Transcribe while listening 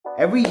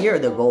Every year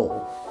the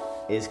goal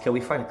is, can we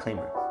find a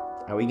claimer?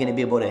 Are we going to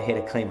be able to hit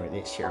a claimer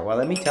this year? Well,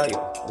 let me tell you,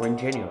 we're in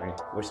January.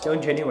 We're still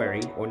in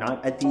January. We're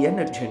not at the end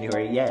of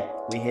January yet.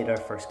 We hit our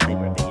first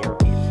claimer of the year,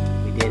 peeps.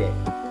 We did it.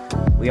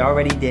 We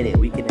already did it.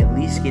 We can at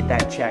least get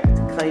that checked.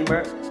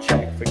 Claimer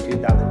check for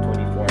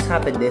 2024. This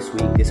happened this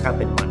week. This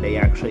happened Monday,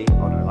 actually,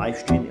 on our live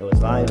stream. It was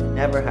live.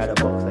 Never had a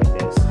book like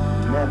this.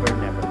 Never.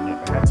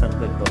 Had some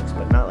good books,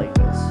 but not like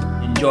this.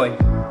 Enjoy.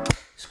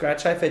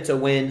 Scratch Life, it's a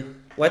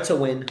win. What's a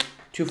win?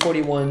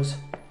 241s.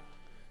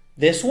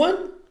 This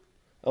one?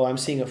 Oh, I'm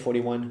seeing a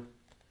 41.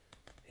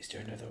 Is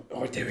there another?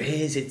 Oh, there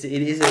is. It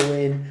is a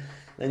win.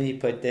 Let me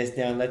put this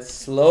down. Let's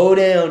slow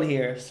down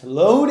here.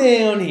 Slow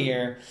down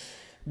here.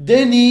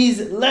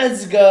 Denise,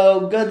 let's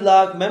go. Good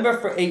luck. Member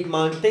for 8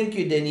 months. Thank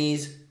you,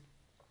 Denise.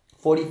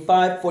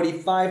 45,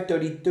 45,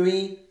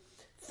 33,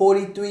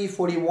 43,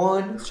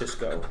 41. Let's just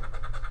go.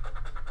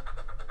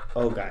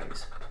 Oh,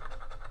 guys.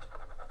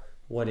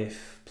 What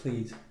if?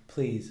 Please.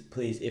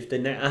 If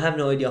I have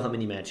no idea how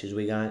many matches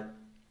we got.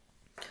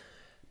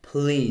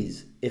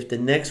 Please, if the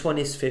next one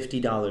is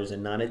 $50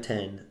 and not a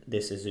 10,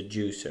 this is a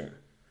juicer.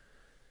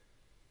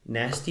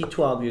 Nasty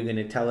 12, you're going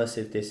to tell us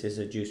if this is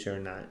a juicer or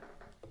not.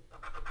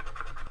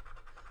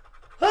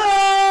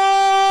 Oh!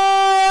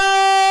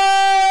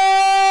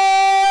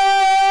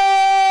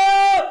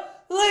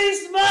 Holy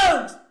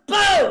smokes!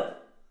 Boom!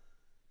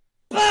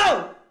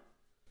 Boom!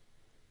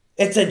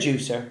 It's a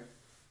juicer.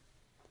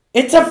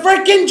 It's a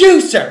freaking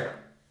juicer!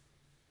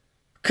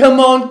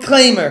 Come on,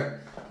 claimer.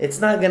 It's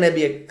not going to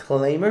be a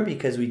claimer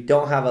because we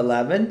don't have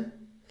 11.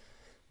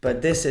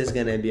 But this is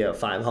going to be a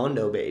 5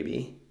 hundo,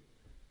 baby.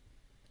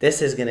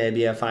 This is going to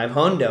be a 5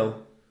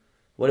 hundo.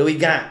 What do we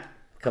got?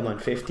 Come on,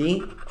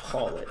 50.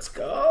 Oh, let's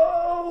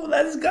go.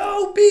 Let's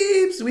go,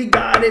 peeps. We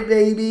got it,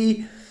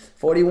 baby.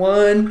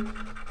 41.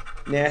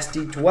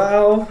 Nasty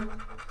 12.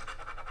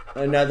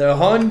 Another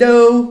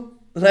hundo.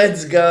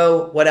 Let's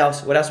go. What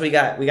else? What else we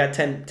got? We got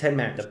 10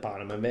 at the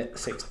bottom of it.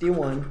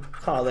 61.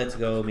 Oh, let's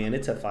go, man.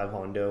 It's a 5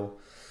 hundo.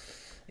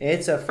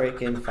 It's a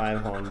freaking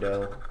 5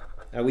 hundo.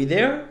 Are we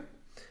there?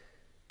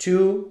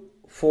 2,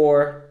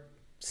 4,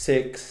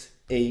 6,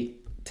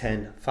 8,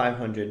 10.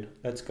 500.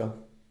 Let's go.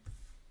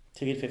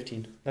 Ticket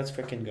 15. Let's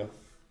freaking go.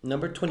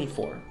 Number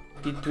 24.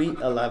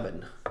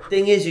 5311.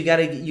 Thing is, you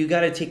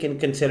gotta take in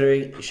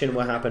consideration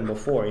what happened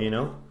before, you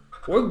know?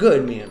 We're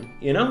good, man.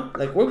 You know?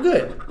 Like, we're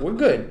good. We're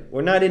good.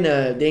 We're not in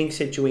a dang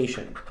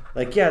situation.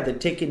 Like, yeah, the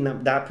ticket,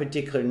 that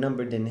particular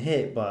number didn't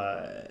hit,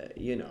 but,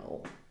 you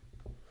know,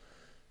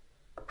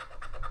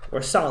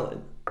 we're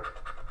solid.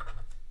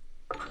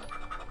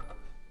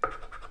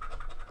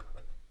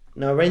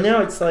 Now, right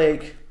now, it's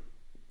like,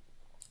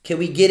 can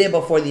we get it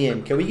before the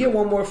end? Can we get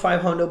one more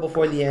 500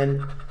 before the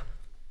end?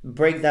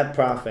 Break that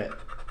profit.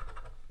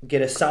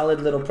 Get a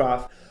solid little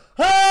profit.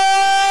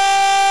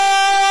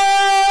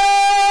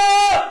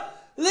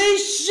 Holy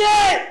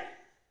shit!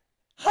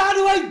 How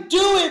do I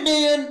do it,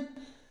 man?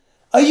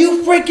 Are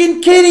you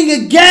freaking kidding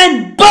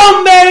again?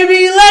 Boom,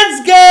 baby!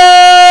 Let's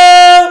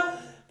go!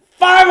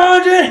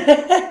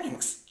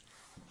 500x!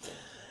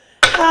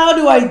 How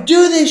do I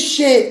do this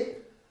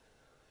shit?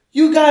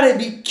 You gotta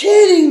be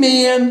kidding,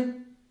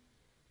 man.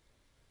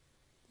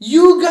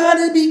 You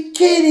gotta be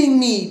kidding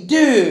me,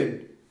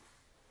 dude.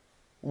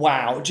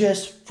 Wow,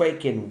 just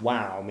freaking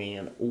wow,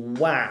 man.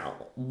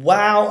 Wow.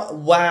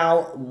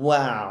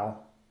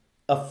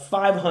 A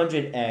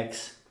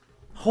 500x.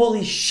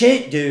 Holy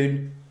shit,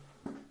 dude.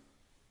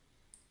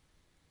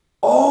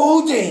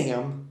 Oh,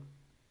 damn.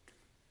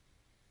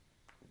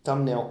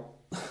 Thumbnail.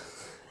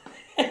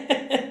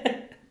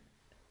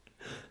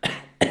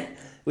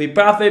 We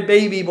profit,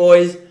 baby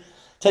boys.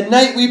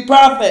 Tonight we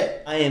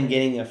profit. I am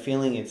getting a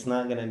feeling it's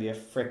not going to be a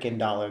freaking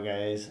dollar,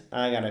 guys.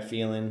 I got a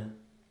feeling.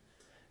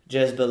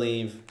 Just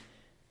believe.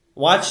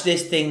 Watch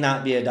this thing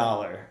not be a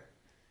dollar.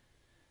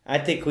 I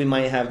think we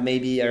might have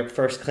maybe our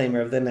first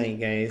claimer of the night,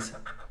 guys.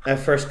 Our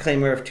first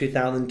claimer of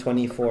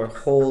 2024.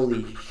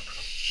 Holy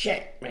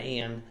shit,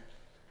 man.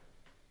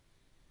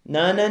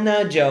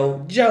 No,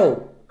 Joe.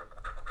 Joe.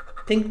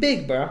 Think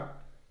big, bro.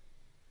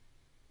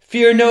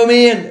 Fear no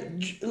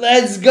man.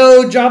 Let's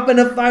go. Dropping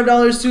a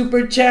 $5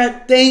 super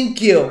chat.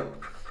 Thank you.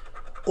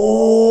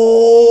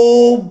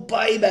 Oh,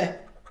 baby.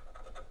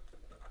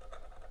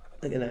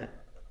 Look at that.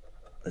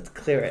 Let's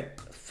clear it.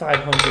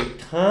 500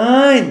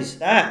 times.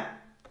 That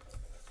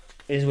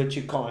is what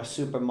you call a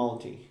super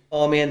multi.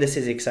 Oh, man, this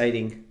is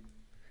exciting.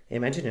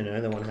 Imagine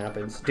another one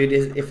happens. Dude,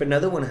 if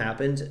another one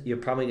happens, you're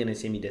probably going to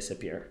see me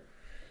disappear.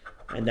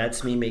 And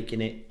that's me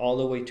making it all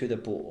the way to the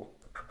pool.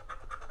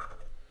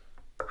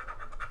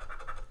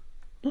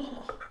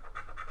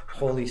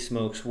 Holy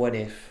smokes, what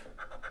if?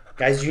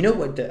 Guys, you know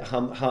what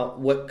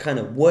what kind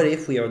of what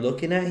if we are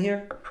looking at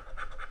here?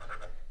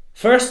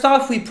 First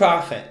off, we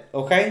profit,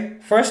 okay?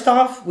 First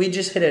off, we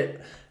just hit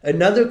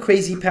another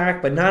crazy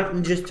pack, but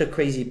not just a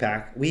crazy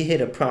pack. We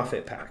hit a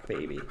profit pack,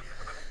 baby.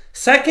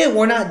 Second,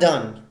 we're not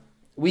done.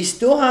 We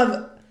still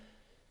have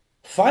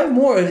 5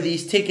 more of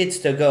these tickets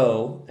to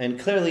go, and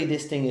clearly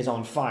this thing is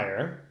on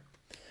fire.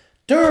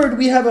 Third,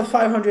 we have a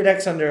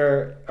 500x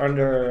under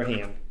our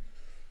hand.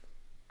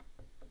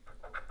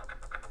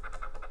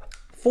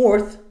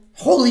 4th.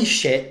 Holy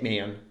shit,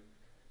 man.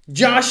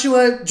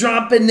 Joshua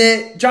dropping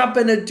a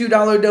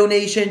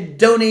 $2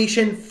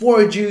 donation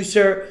for a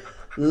juicer.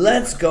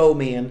 Let's go,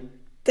 man.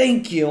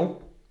 Thank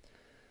you.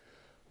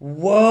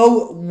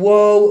 Whoa,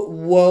 whoa,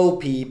 whoa,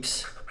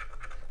 peeps.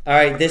 All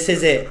right, this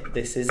is it.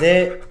 This is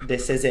it.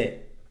 This is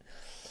it.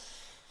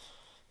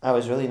 I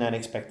was really not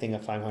expecting a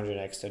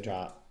 500x to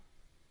drop.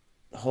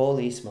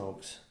 Holy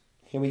smokes.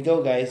 Here we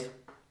go, guys.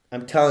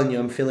 I'm telling you,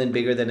 I'm feeling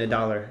bigger than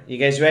 $1. You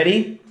guys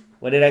ready?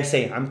 What did I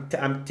say? I'm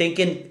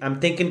thinking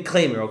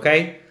claimer,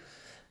 okay?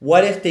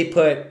 What if they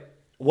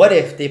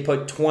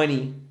put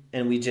 20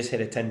 and we just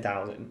hit a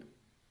 10,000?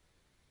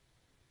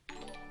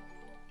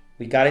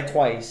 We got it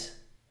twice.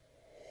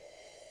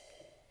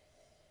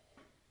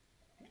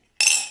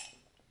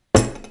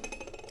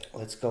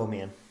 Let's go,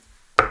 man.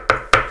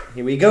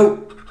 Here we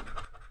go.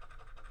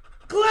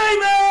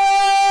 Claimer!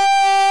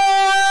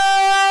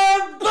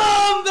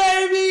 Boom,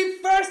 baby!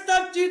 First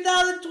of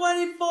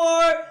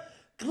 2024.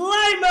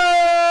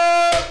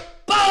 Claimer!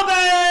 Boom,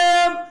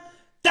 bam!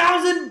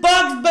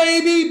 $1,000,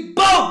 baby!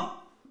 Boom!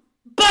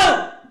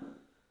 Boom!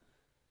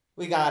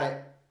 We got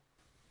it.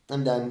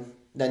 I'm done.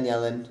 Done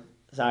yelling.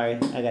 Sorry,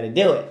 I gotta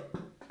do it.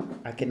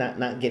 I cannot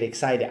not get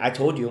excited. I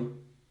told you.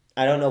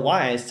 I don't know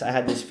why I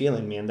had this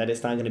feeling, man, that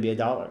it's not gonna be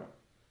 $1.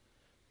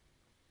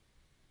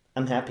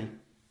 I'm happy.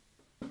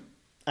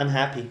 I'm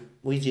happy.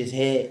 We just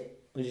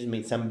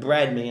made some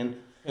bread, man.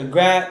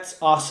 Congrats.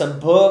 Awesome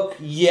book.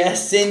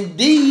 Yes,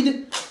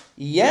 indeed.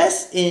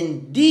 Yes,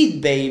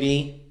 indeed,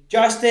 baby.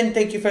 Justin,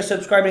 thank you for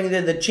subscribing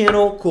to the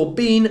channel. Cool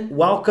bean.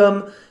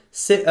 Welcome.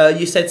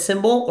 You said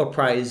symbol or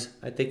prize?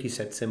 I think you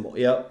said symbol.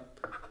 Yep.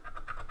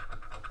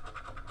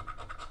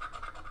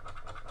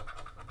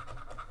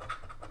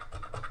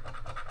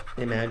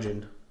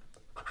 Imagine.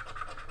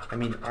 I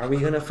mean, are we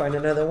going to find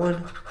another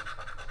one?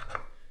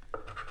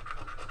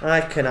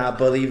 I cannot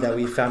believe that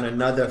we found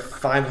another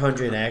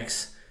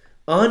 500x.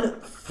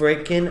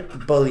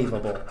 Unfreaking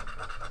believable.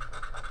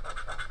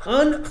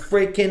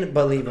 Unfreaking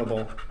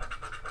believable.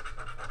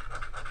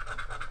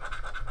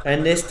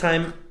 And this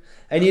time,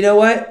 and you know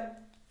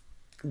what?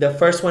 The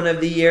first one of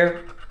the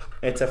year,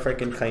 it's a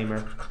freaking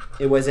claimer.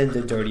 It wasn't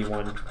the dirty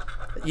one.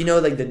 You know,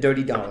 like the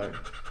dirty $1.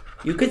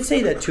 You could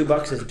say that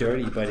 $2 is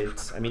dirty, but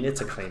it's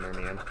a claimer,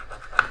 man.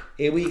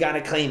 We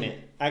gotta claim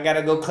it. I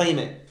gotta go claim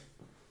it.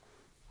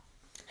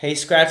 Hey,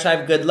 Scratch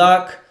Live, good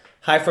luck.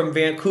 Hi from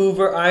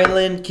Vancouver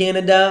Island,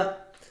 Canada.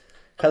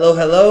 Hello,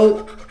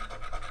 hello.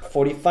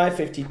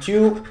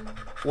 4552.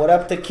 What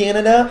up to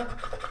Canada?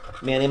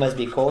 Man, it must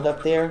be cold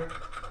up there.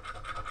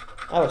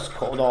 I was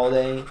cold all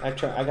day. I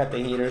got the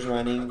heaters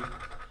running.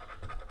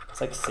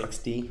 It's like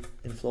 60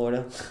 in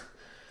Florida.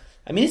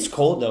 I mean, it's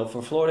cold though.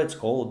 For Florida, it's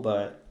cold,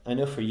 but I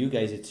know for you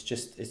guys,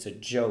 it's a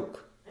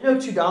joke. I know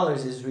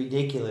 $2 is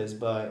ridiculous,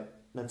 but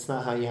that's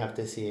not how you have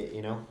to see it,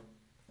 you know?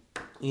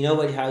 You know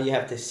what? How you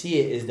have to see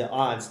it is the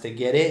odds to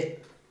get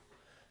it.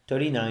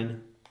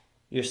 39.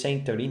 You're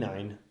saying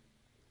 39.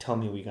 Tell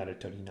me we got a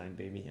 39,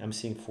 baby. I'm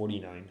seeing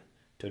 49.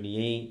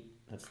 38.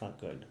 That's not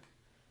good.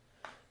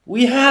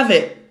 We have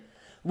it.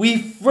 We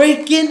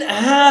freaking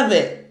have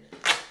it.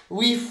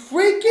 We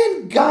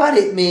freaking got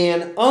it,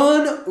 man.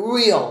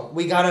 Unreal.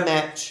 We got a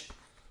match.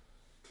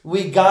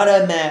 We got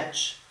a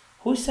match.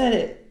 Who said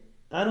it?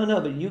 I don't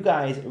know, but you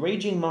guys.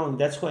 Raging Monk.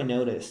 That's who I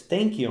noticed.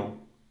 Thank you.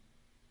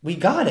 We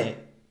got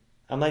it.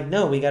 I'm like,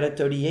 no, we got a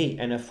 38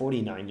 and a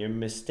 49. You're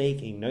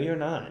mistaking. No, you're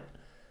not.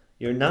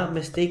 You're not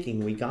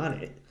mistaking. We got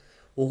it.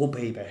 Oh,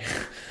 baby.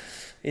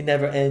 It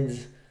never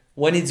ends.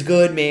 When it's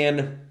good,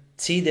 man.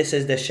 See, this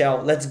is the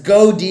shell. Let's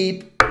go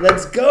deep.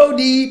 Let's go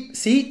deep.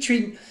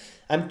 See,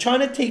 I'm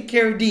trying to take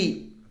care of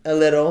deep a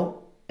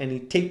little, and he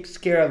takes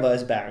care of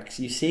us back.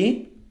 You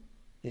see?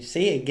 You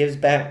see? It gives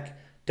back.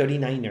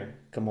 39er.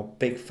 Come on,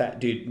 big fat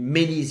dude.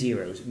 Mini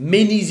zeros.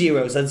 Mini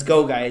zeros. Let's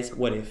go, guys.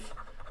 What if?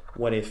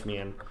 What if,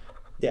 man?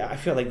 Yeah, I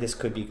feel like this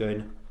could be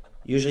good.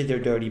 Usually they're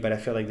dirty, but I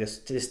feel like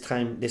this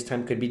time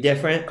could be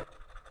different.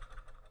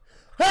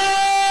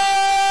 Ah!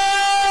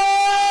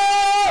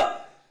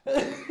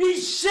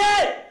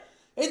 Shit!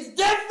 It's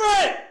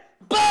different!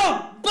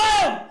 Boom!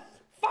 Boom!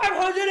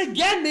 500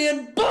 again,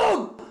 man!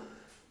 Boom!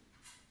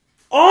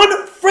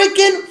 On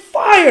freaking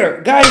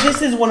fire! Guys,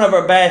 this is one of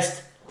our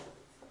best.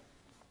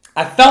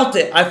 I felt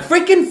it. I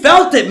freaking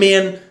felt it,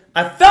 man.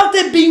 I felt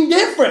it being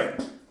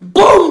different.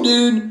 Boom,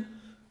 dude.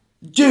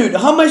 Dude,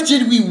 how much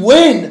did we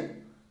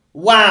win?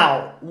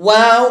 Wow.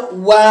 Wow,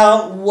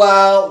 wow,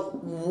 wow.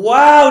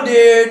 Wow,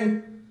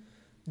 dude.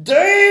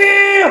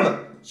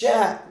 Damn!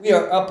 Chat, we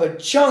are up a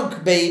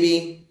chunk,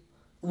 baby.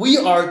 We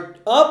are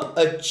up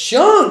a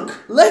chunk.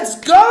 Let's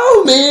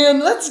go, man.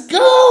 Let's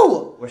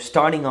go. We're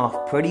starting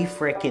off pretty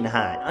freaking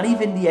hot. Not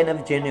even the end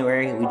of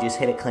January, we just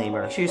hit a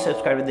claimer. Make sure you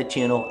subscribe to the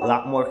channel. A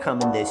lot more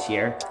coming this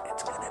year.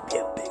 It's gonna be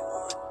a big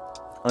one.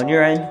 On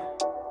your end,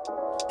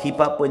 keep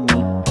up with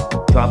me.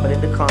 Drop it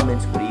in the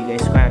comments. What are you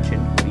guys scratching?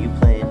 What are you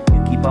playing?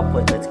 You keep up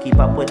with. Let's keep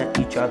up with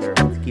each other.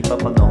 Let's keep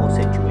up on the whole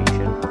situation.